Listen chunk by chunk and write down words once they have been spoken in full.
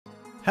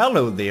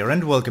Hello there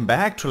and welcome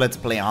back to Let's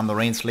Play on the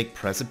Rain.Slick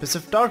Precipice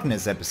of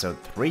Darkness episode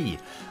 3.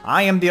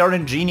 I am the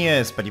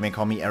RNGenius, but you may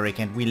call me Eric,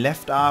 and we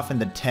left off in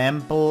the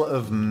Temple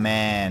of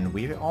Man.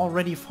 We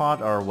already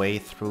fought our way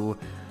through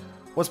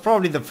what's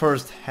probably the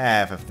first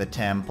half of the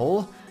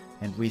temple,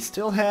 and we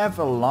still have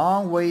a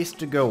long ways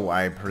to go,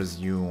 I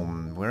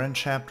presume. We're in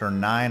chapter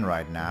 9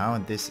 right now,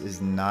 and this is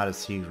not a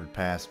secret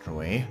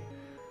passageway.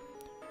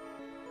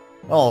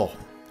 Oh,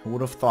 who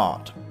would have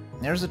thought?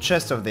 There's a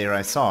chest over there,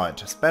 I saw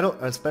it.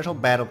 A special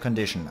battle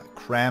condition.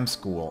 Cram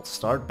School.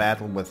 Start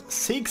battle with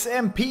 6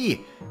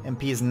 MP!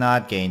 MP is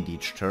not gained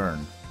each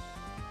turn.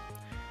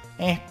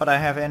 But I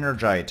have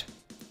Energite.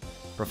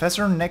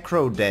 Professor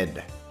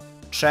Necrodead.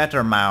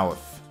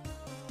 Chattermouth.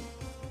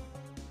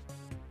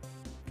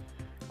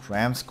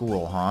 Cram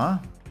School, huh?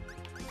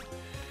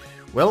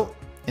 Well,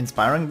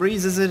 Inspiring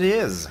Breezes it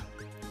is.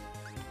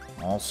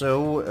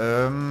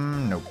 Also,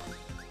 nope.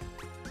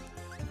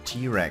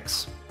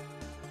 T-Rex.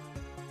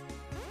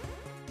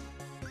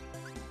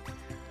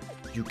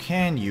 You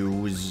can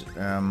use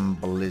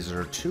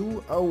Blizzard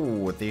too.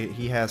 Oh,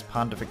 he has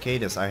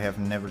Pontificatus. I have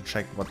never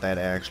checked what that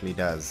actually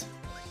does.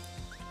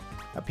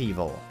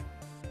 Upheaval.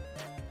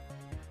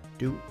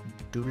 Do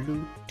do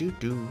do do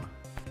do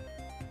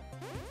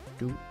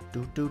do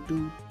do do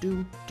do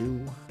do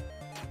do.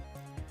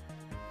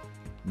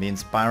 The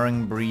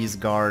Inspiring Breeze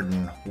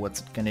Garden. What's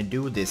it gonna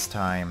do this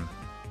time?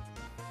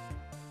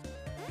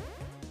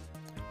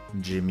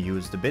 Jim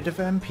used a bit of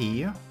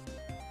MP.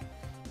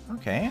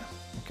 Okay.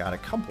 Got a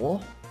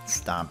couple.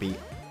 Stompy.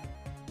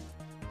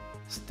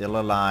 Still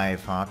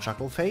alive, huh,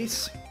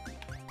 Chuckleface?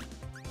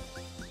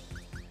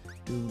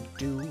 Do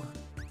do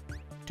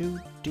do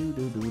do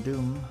do do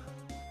doom.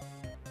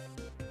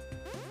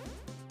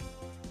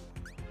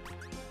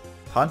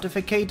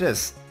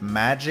 Pontificatus.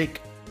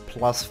 Magic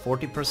plus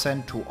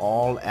 40% to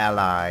all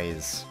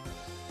allies.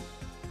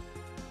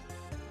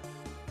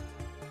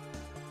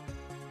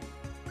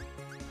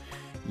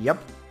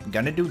 Yep,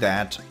 gonna do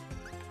that.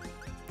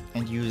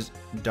 And use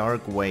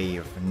Dark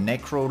Wave,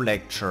 Necro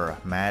Lecture,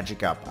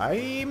 Magic Up.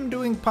 I'm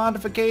doing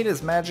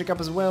Pontificatus, Magic Up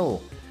as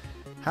well.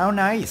 How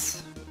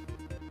nice.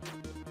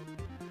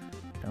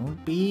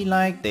 Don't be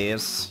like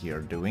this. You're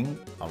doing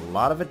a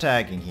lot of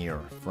attacking here,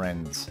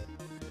 friends.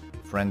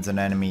 Friends and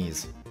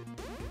enemies.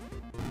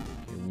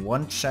 Okay,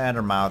 one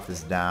Chattermouth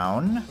is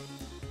down.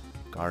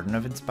 Garden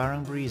of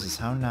Inspiring Breezes,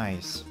 how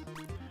nice.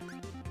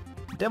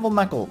 Devil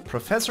Knuckle,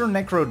 Professor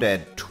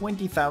Necrodead,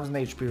 20,000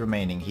 HP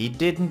remaining. He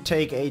didn't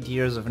take 8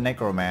 years of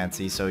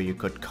necromancy, so you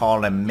could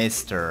call him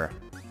Mr.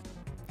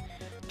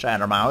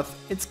 Chattermouth,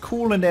 it's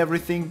cool and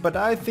everything, but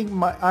I think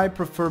I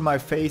prefer my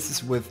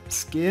faces with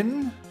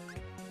skin.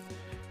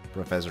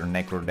 Professor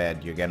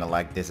Necrodead, you're gonna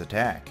like this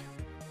attack.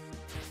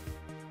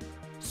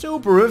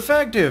 Super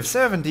effective,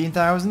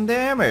 17,000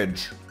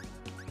 damage.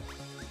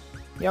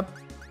 Yep.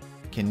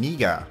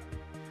 Keniga.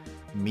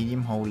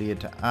 Medium holy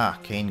attack. Ah,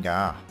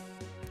 Kenga.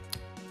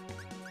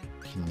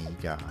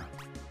 Keniga.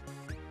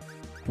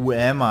 Who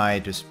am I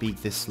to speak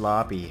this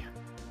sloppy?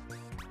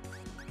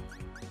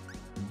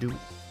 Do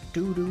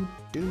do do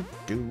do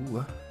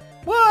do.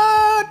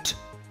 What?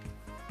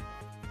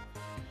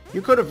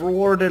 You could have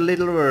roared a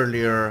little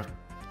earlier,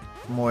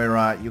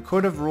 Moira. You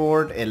could have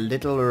roared a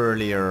little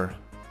earlier.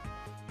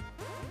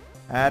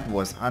 That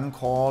was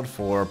uncalled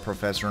for,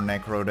 Professor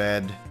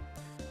Necrodead.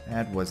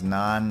 That was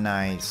not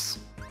nice.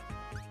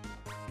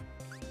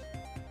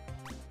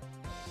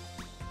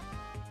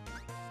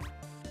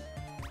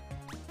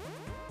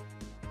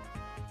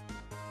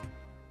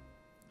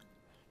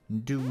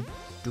 Do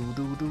do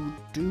do do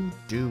do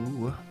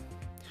do.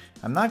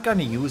 I'm not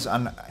gonna use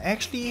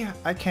actually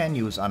I can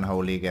use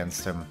Unholy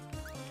against him.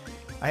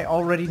 I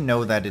already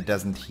know that it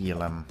doesn't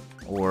heal him,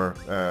 or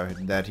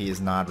that he is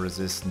not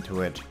resistant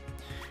to it,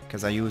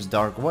 because I used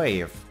Dark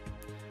Wave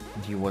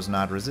and he was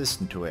not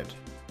resistant to it.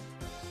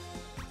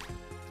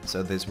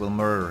 So this will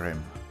murder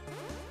him.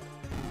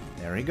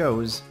 There he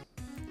goes.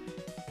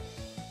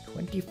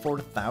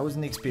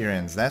 24,000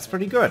 experience, that's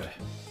pretty good.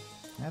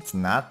 That's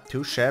not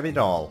too shabby at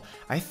all.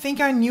 I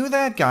think I knew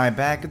that guy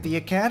back at the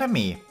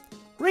academy.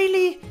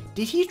 Really?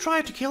 Did he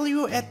try to kill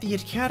you at the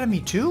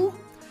academy too?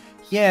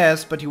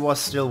 Yes, but he was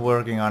still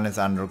working on his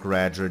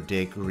undergraduate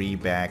degree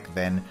back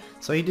then,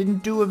 so he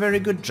didn't do a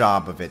very good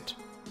job of it.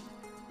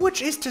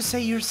 Which is to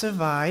say you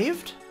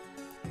survived?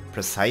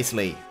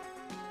 Precisely.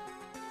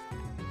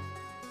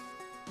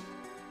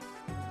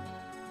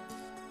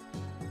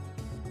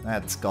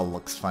 That skull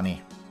looks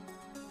funny.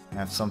 I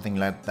have something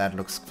like that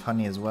looks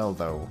funny as well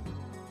though.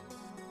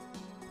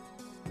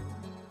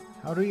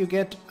 How do you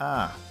get...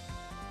 Ah.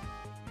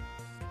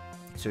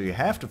 So you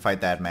have to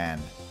fight that man.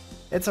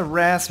 It's a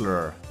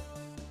wrestler.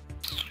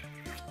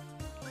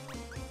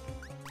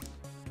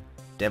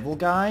 Devil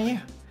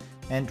guy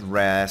and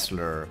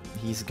wrestler.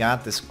 He's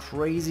got this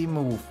crazy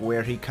move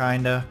where he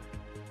kinda...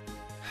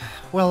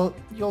 Well,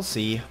 you'll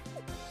see.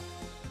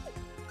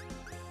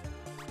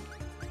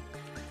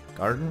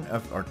 Garden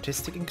of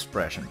Artistic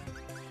Expression.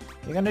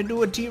 You're gonna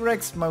do a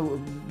T-Rex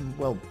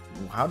well,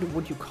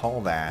 would you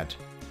call that?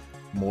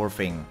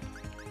 Morphing.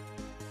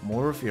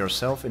 Morph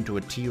yourself into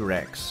a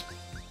T-Rex.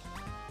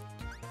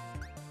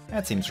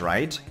 That seems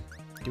right.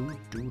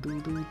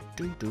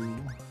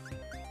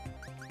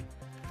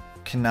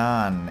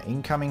 Knan.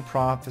 Incoming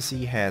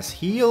prophecy has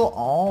heal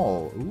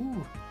all.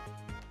 Ooh.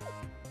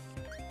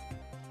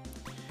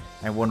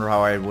 I wonder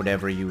how I would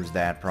ever use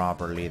that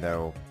properly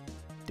though.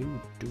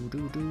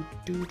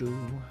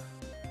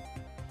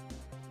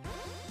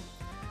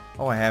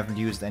 Oh, I haven't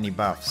used any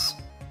buffs.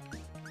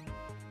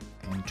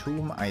 And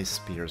Tomb Ice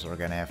Spears are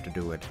gonna have to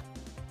do it.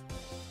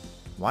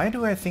 Why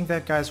do I think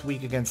that guy's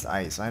weak against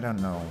ice? I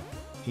don't know.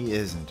 He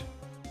isn't.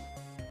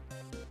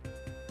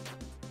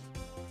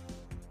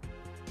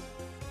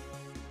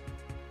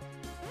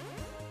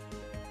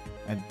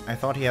 I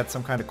thought he had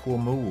some kind of cool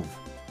move.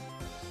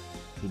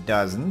 He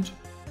doesn't.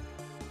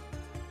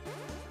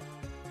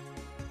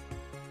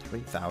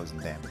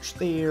 3,000 damage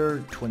there,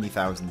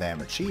 20,000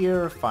 damage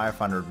here,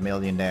 500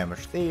 million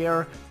damage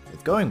there.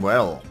 It's going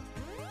well.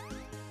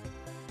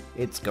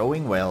 It's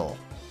going well.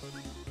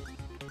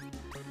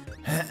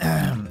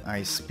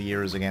 Ice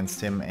Spears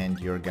against him, and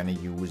you're gonna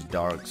use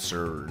Dark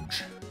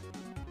Surge.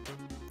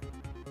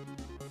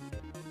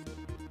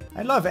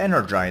 I love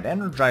Energite.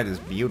 Energite is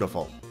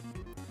beautiful.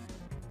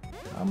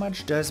 How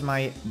much does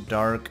my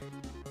Dark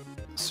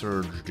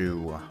Surge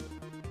do?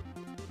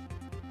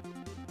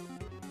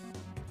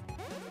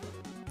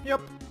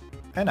 Yep,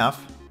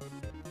 enough.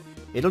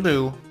 It'll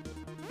do.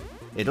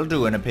 It'll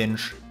do in a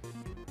pinch.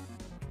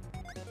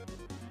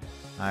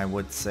 I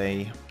would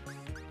say.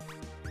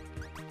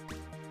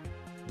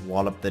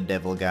 Wallop the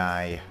devil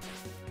guy.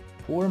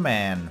 Poor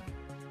man.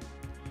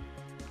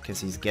 Because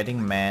he's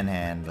getting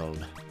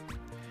manhandled.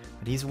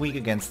 But he's weak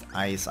against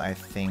ice, I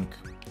think.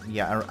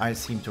 Yeah, I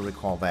seem to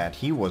recall that.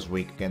 He was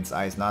weak against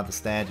ice, not the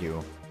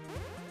statue.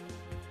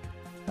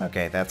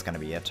 Okay, that's gonna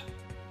be it.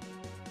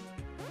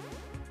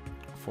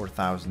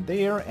 4,000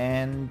 there,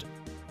 and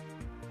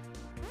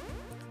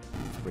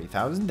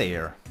 3,000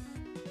 there.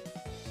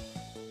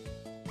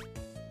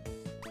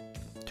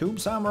 Tube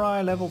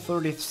Samurai level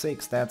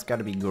 36, that's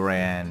gotta be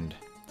grand.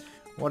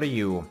 What are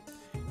you?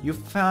 You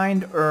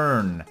find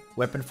urn,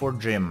 weapon for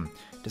Jim.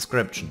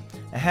 Description: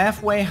 a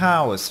halfway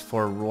house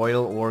for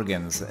royal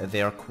organs,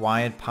 their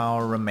quiet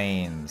power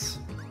remains.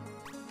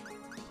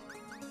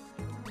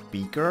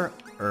 Beaker,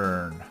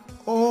 urn.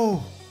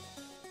 Oh!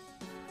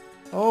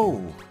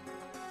 Oh!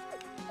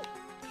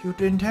 You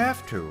didn't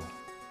have to.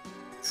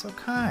 So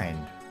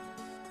kind.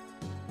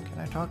 Can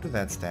I talk to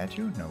that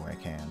statue? No, I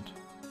can't.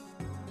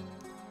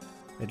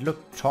 It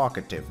looked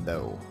talkative,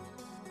 though.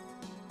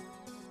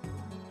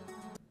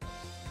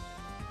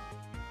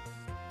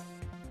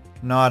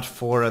 Not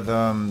four of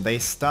them. They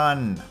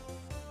stun.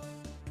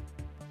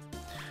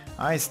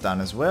 I stun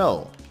as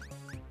well.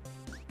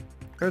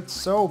 It's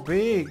so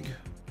big.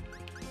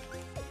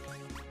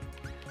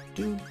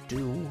 Do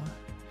do.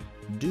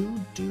 Do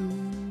do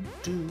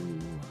do.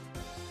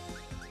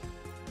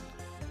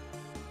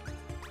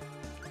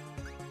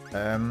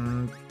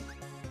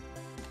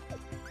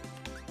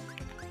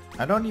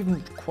 I don't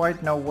even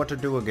quite know what to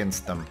do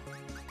against them.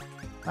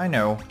 I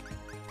know.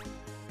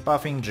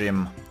 Buffing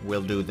Jim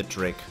will do the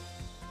trick.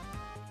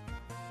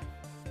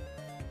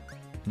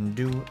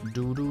 Do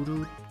do do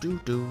do do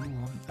do.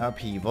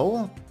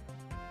 Upheaval.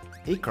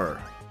 Icar.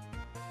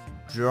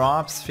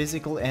 Drops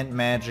physical and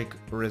magic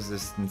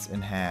resistance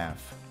in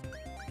half.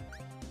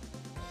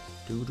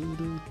 Do do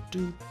do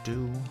do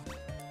do.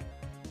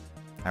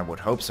 I would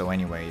hope so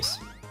anyways.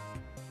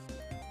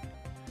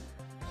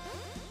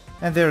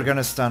 And they're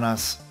gonna stun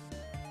us.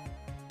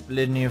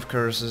 Litany of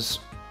Curses.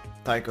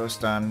 Tycho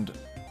stunned.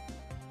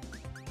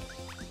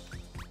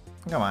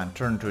 Come on,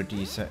 turn to a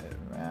decent...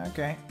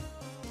 Okay.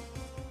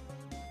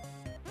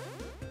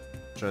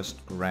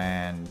 Just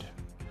grand.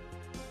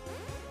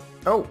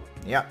 Oh,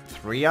 yeah,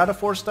 3 out of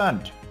 4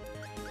 stunned.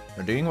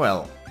 We're doing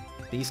well.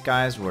 These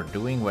guys were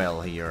doing well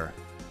here.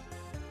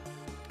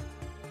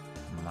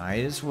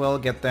 Might as well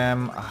get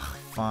them... Ugh,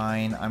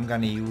 fine, I'm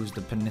gonna use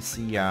the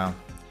Panacea.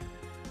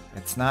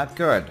 It's not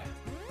good.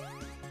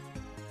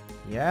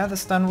 Yeah, the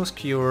stun was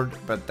cured,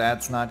 but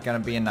that's not gonna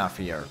be enough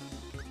here.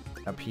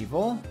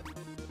 Upheaval.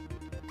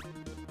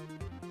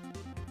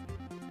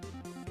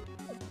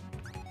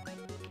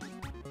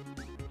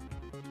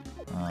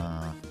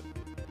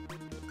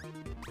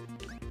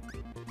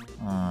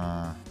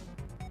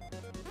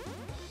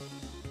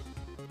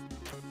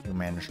 You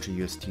managed to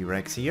use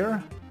T-Rex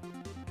here.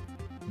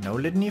 No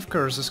Litany of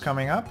Curses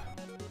coming up.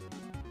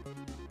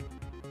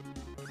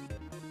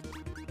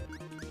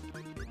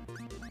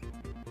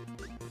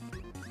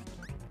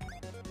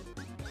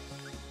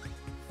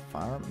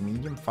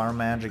 Medium fire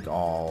magic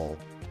all.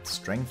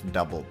 Strength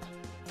doubled.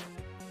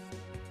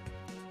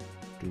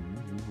 Do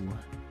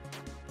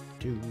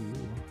do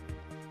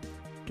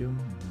do.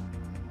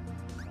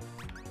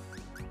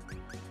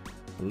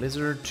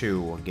 Blizzard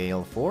 2,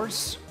 Gale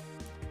Force.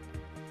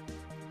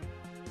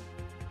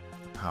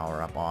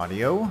 Power up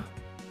audio.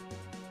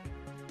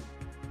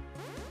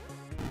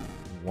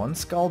 1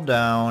 skull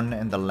down,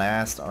 and the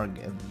rest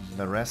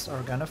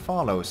are gonna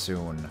follow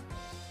soon.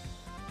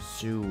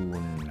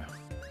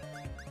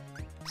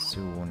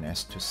 soon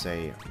as to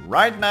say,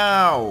 right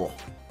now!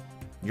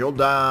 You'll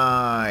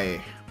die!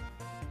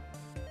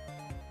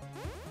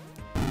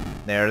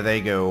 There they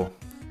go.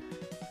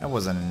 That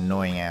was an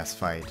annoying ass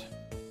fight.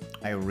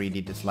 I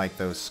really dislike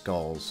those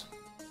skulls.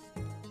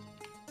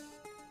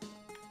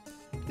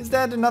 Is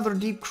that another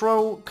deep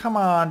crow? Come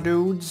on,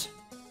 dudes.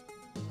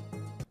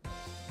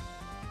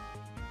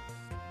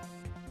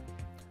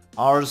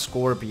 R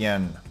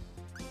Scorpion.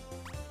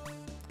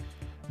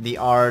 The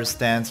R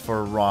stands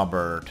for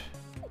Robert.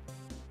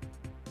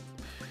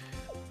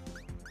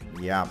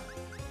 Yeah.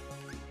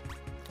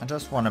 I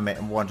just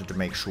wanted to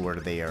make sure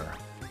there.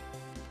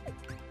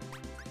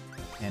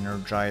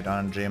 Energite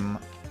on Jim.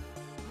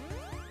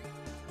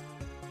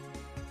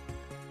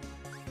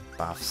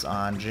 Buffs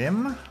on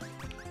Jim.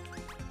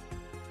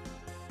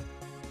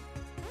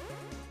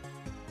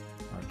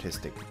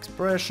 Artistic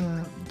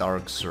Expression.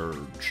 Dark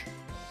Surge.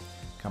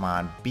 Come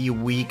on, be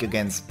weak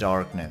against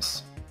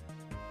darkness.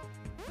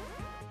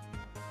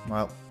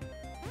 Well,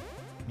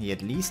 he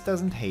at least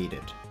doesn't hate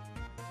it.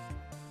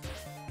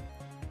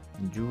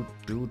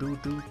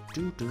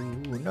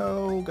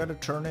 No, gotta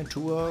turn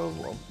into a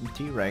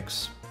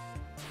T-Rex.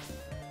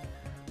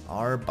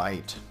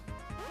 R-Bite.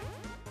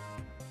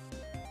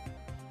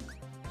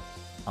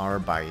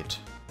 R-Bite.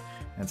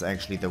 That's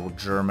actually the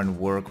German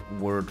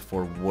word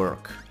for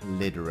work,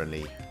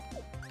 literally.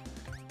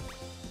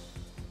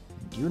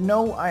 You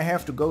know I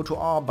have to go to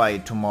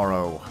Arbeit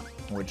tomorrow,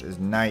 which is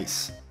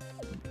nice.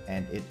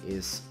 And it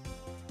is,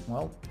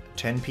 well,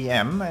 10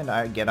 PM and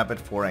I get up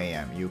at 4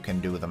 AM. You can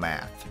do the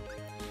math.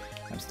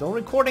 I'm still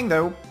recording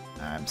though.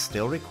 I'm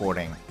still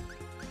recording.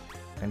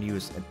 I'm gonna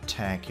use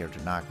attack here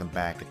to knock them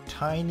back a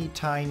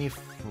tiny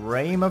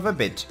frame of a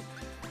bit.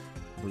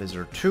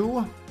 Blizzard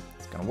 2.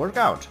 It's gonna work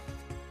out.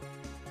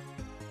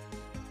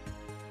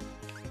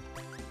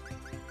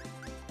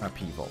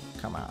 Upheaval.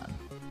 Come on.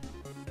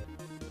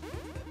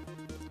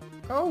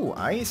 Oh,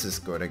 ice is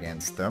good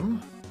against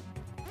them.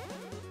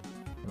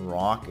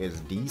 Rock is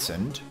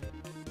decent.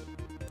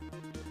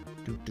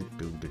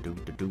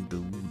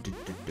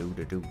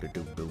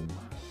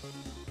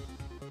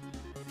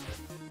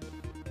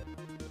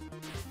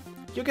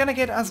 You're gonna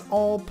get us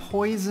all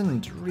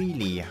poisoned,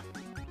 really.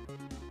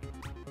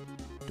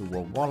 Do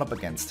a wallop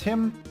against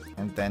him,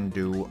 and then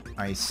do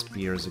ice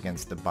spears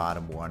against the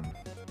bottom one.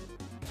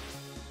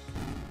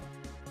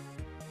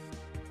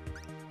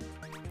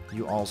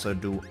 You also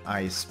do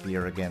ice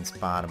spear against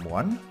bottom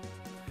one.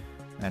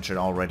 That should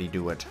already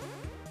do it.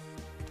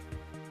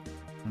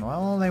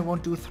 Well, they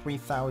won't do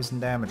 3,000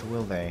 damage,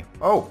 will they?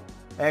 Oh!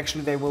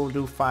 Actually, they will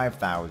do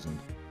 5,000.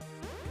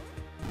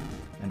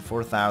 And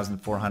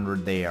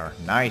 4,400 there.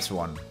 Nice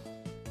one.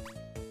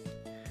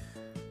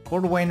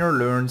 Cordwainer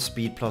learns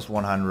speed plus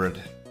 100.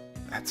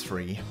 That's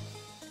free.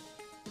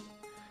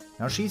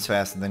 Now she's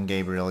faster than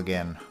Gabriel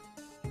again.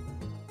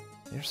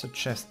 There's a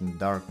chest in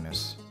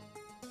darkness.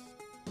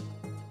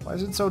 Why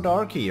is it so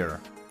dark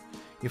here?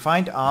 You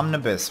find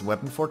Omnibus,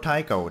 weapon for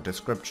Tycho.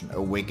 Description,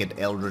 a wicked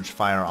eldritch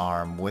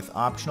firearm with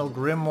optional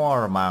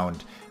grimoire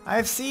mount.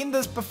 I've seen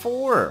this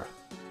before!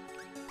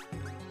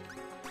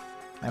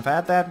 I've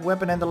had that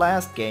weapon in the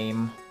last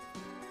game.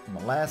 In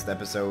the last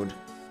episode.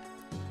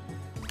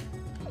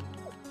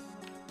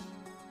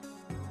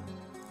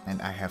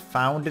 And I have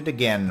found it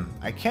again.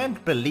 I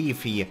can't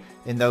believe he,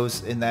 in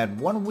that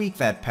 1 week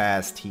that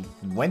passed, he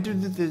went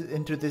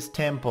into this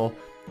temple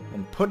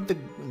and put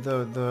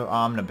the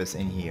omnibus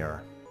in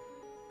here.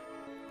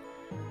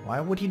 Why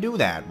would he do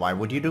that? Why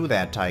would you do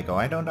that, Tycho?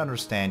 I don't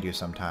understand you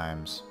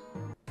sometimes.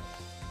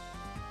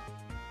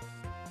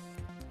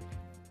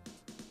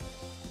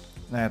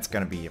 That's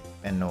gonna be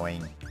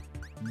annoying.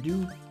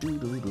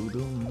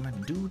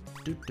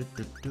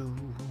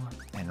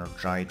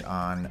 Energite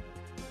on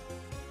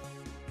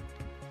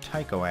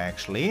Tycho,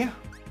 actually.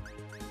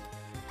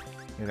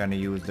 You're gonna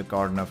use the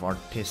Garden of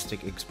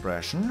Artistic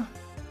Expression.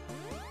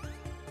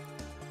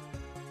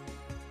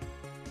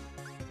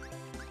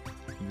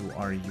 You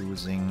are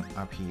using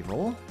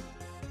Upheaval.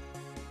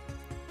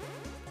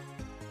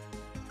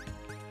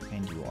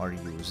 And you are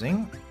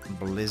using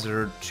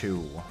Blizzard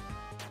 2.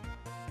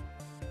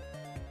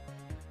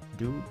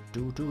 Do.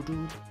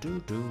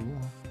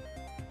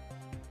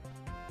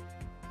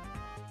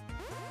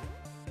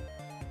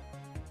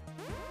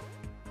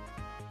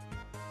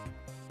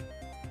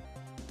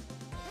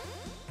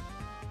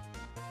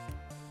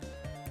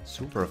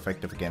 Super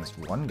effective against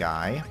one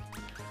guy.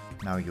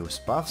 Now use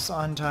buffs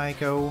on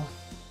Tycho.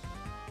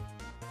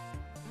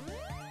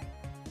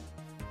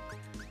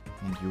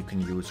 And you can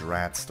use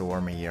Rat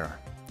Storm here.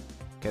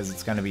 Because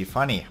it's gonna be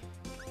funny.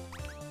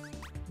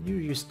 You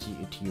use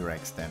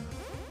T-Rex then.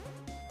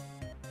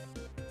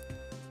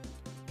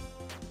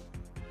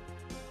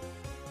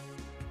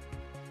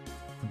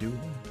 Do.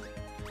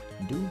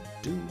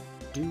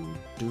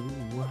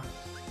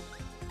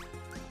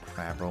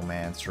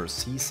 Crabromancer,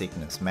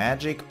 Seasickness,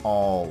 Magic,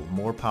 all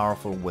more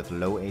powerful with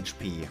low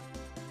HP.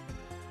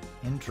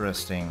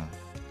 Interesting.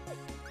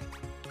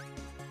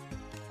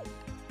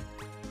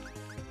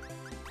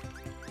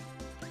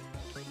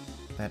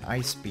 That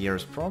Ice Spear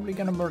is probably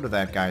gonna murder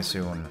that guy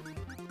soon.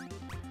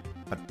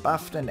 But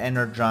buffed and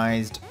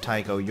energized,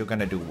 Tycho, you're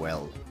gonna do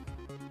well.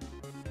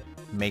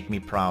 Make me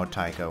proud,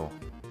 Tycho.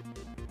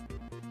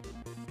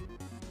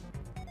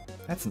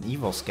 That's an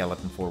evil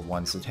skeleton for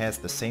once. It has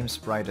the same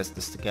sprite as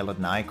the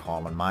skeleton I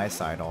call on my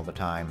side all the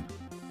time.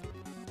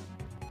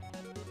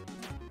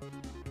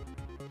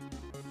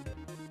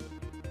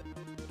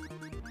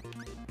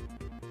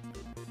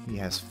 He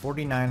has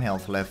 49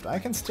 health left. I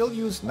can still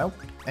use... Nope.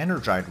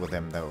 Energite with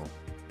him, though.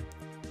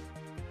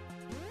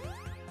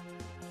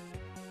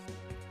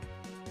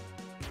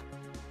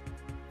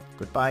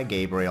 Goodbye,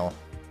 Gabriel.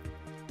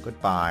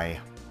 Goodbye.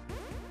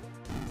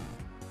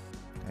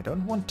 I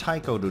don't want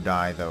Tycho to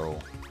die, though.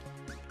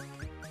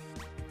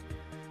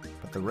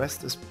 But the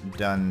rest is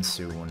done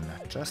soon.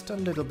 Just a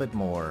little bit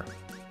more.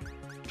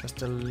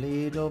 Just a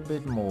little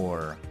bit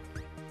more.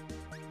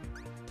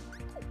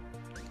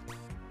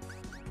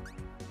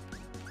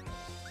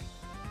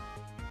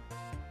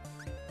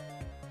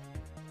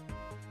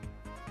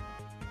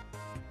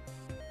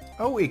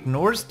 Oh,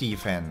 ignores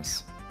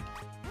defense.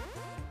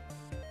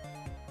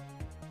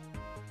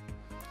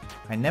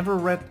 I never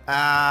read...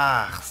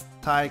 Ah,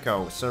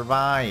 Tycho,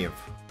 survive.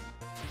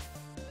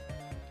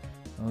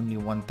 Only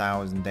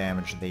 1000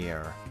 damage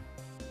there.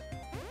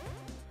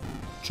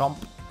 Chomp.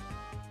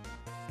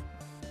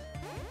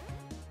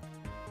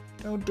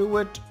 Don't do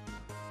it.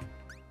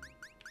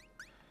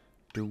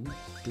 Do.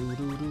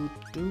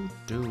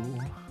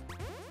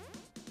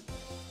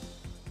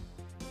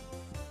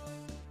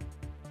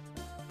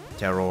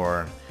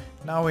 Terror.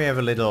 Now we have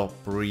a little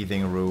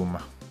breathing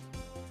room.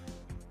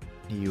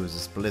 He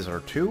uses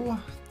Blizzard too.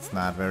 It's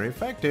not very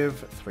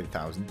effective.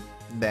 3000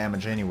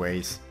 damage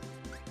anyways.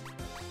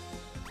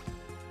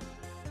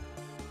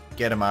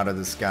 Get him out of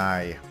the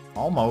sky.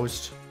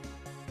 Almost.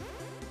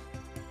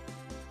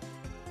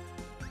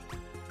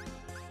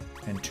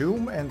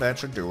 Entomb, and that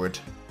should do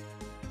it.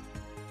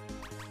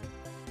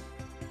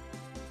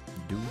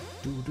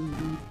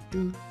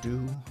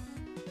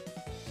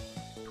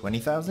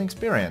 20,000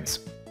 experience.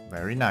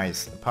 Very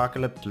nice.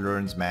 Apocalypse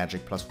learns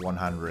magic plus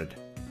 100.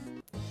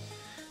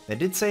 They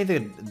did say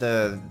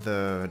that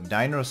the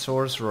Dino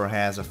Sorcerer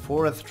has a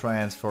 4th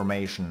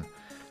transformation,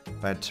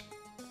 but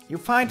you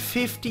find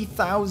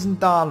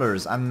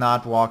 $50,000. I'm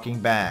not walking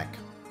back.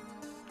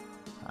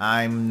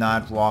 I'm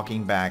not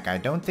walking back. I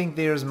don't think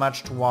there's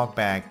much to walk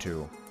back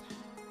to.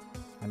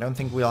 I don't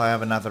think we'll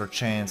have another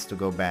chance to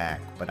go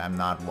back, but I'm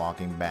not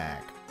walking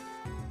back.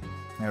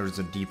 There's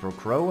a deeper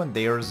crow and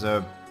there's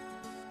a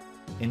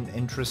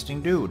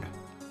interesting dude.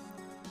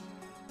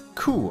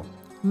 Cool.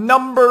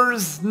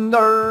 Numbers,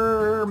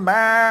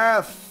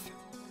 math.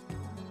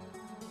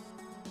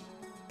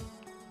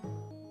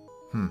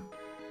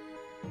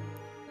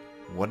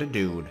 What a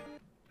dude.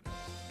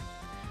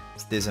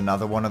 Is this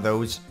another one of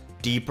those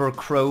deeper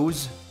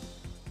crows?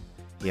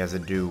 He has a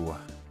do.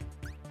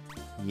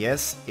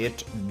 Yes,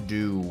 it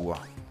do.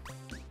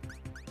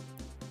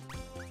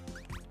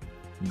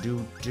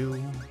 Do.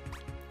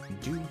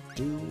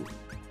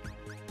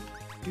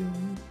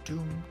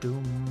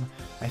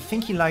 I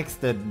think he likes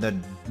the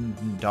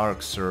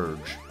Dark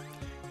Surge.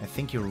 I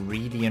think he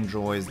really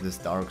enjoys this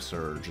Dark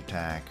Surge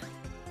attack.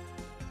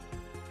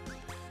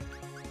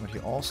 What he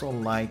also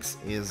likes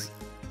is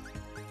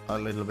a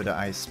little bit of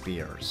Ice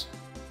Spears.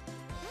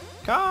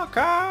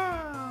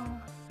 Caw.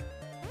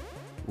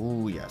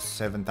 Ooh, yes,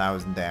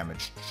 7,000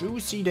 damage.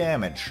 Juicy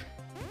damage.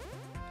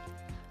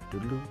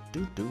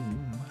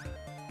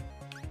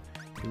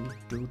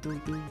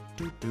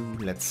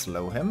 Let's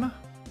slow him.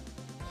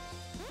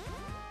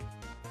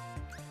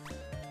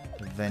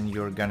 Then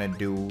you're gonna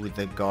do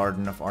the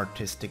Garden of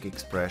Artistic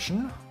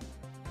Expression.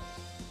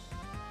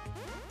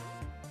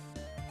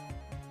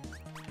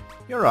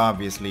 You're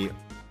obviously...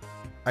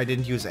 I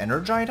didn't use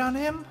Energite on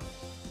him?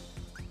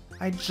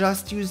 I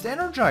just used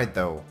Energite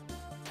though.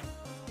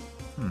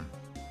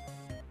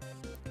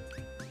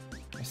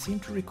 I seem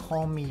to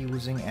recall me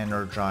using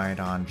Energite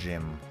on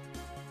Jim.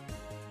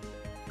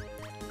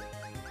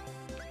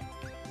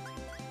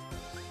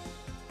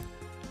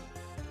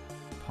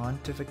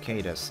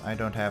 Pontificatus. I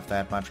don't have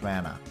that much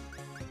mana.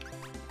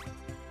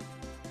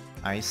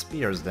 Ice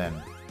Spears then.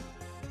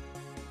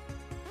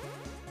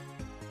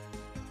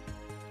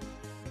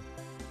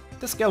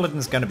 The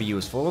skeleton's gonna be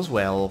useful as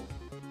well.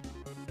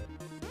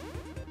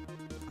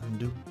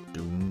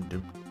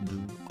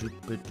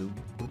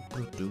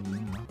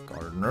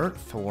 Gardener,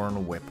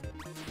 Thorn Whip.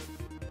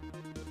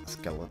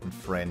 Skeleton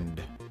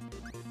friend.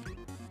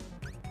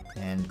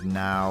 And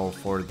now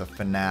for the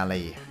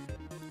finale.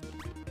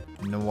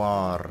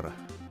 Noir.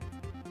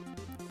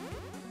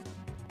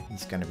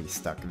 He's gonna be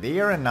stuck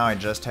there, and now I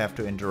just have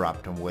to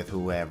interrupt him with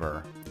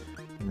whoever.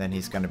 And then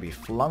he's gonna be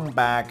flung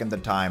back in the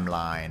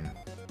timeline.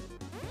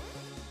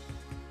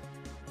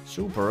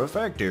 Super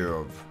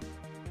effective.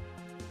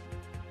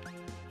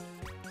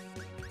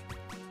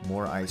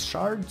 More ice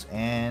shards,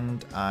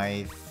 and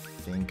I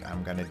think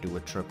I'm gonna do a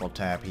triple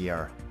tap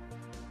here.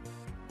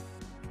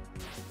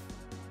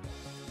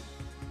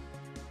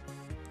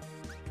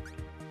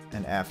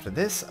 And after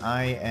this,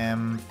 I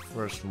am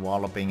first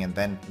walloping and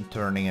then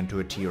turning into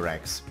a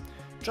T-Rex.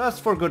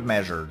 Just for good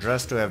measure,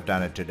 just to have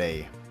done it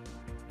today.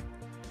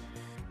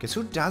 Guess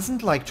who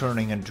doesn't like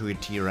turning into a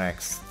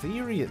T-Rex?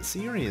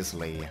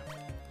 Seriously.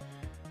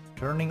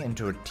 Turning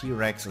into a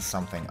T-Rex is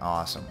something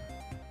awesome.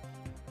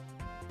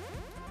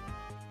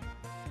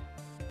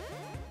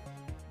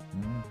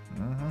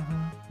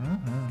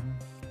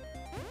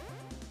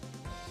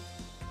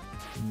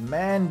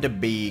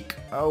 Mandebeak.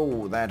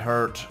 Oh, that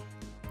hurt.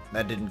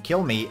 That didn't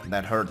kill me.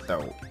 That hurt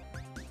though.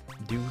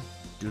 Do.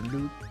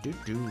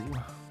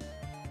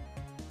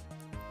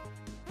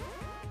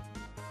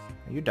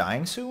 Are you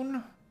dying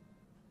soon?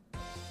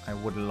 I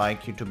would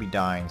like you to be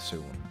dying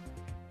soon.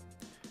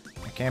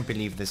 I can't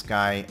believe this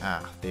guy...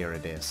 Ah, there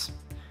it is.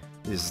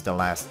 This is the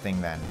last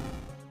thing then.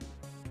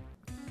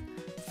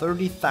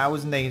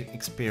 30,000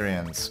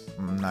 experience.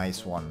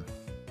 Nice one.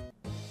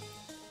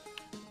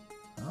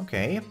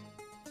 Okay.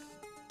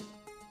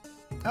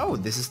 Oh,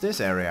 this is this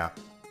area.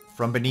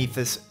 From beneath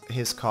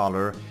his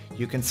collar,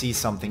 you can see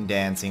something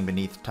dancing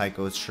beneath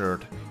Tycho's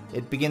shirt.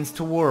 It begins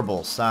to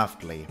warble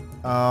softly.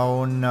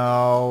 Oh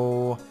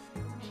no.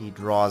 He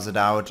draws it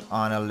out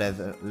on a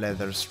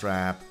leather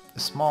strap. A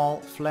small,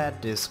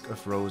 flat disc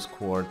of rose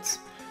quartz.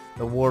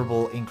 The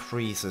warble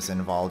increases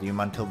in volume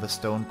until the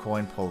stone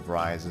coin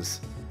pulverizes.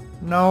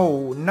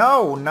 No,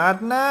 no,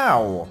 not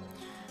now.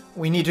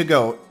 We need to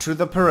go to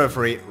the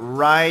periphery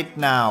right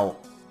now.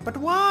 But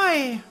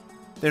why?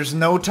 There's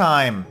no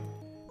time.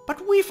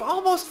 But we've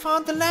almost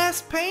found the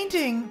last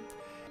painting.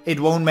 It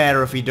won't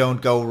matter if we don't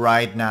go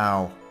right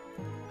now.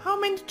 How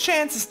many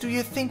chances do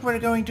you think we're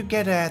going to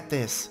get at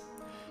this?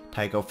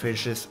 Tycho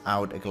fishes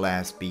out a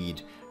glass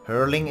bead,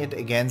 hurling it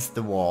against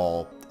the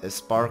wall. A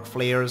spark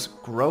flares,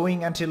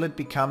 growing until it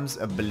becomes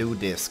a blue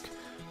disc.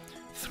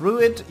 Through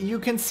it you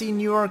can see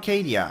New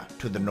Arcadia.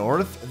 To the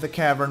north the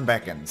cavern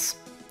beckons.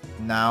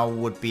 Now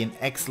would be an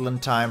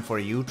excellent time for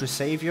you to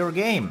save your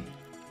game.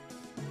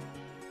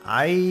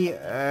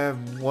 I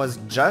was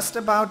just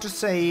about to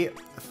say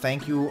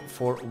thank you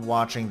for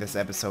watching this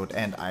episode,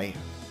 and I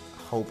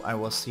hope I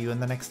will see you in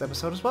the next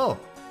episode as well.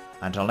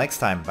 Until next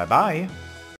time, bye bye!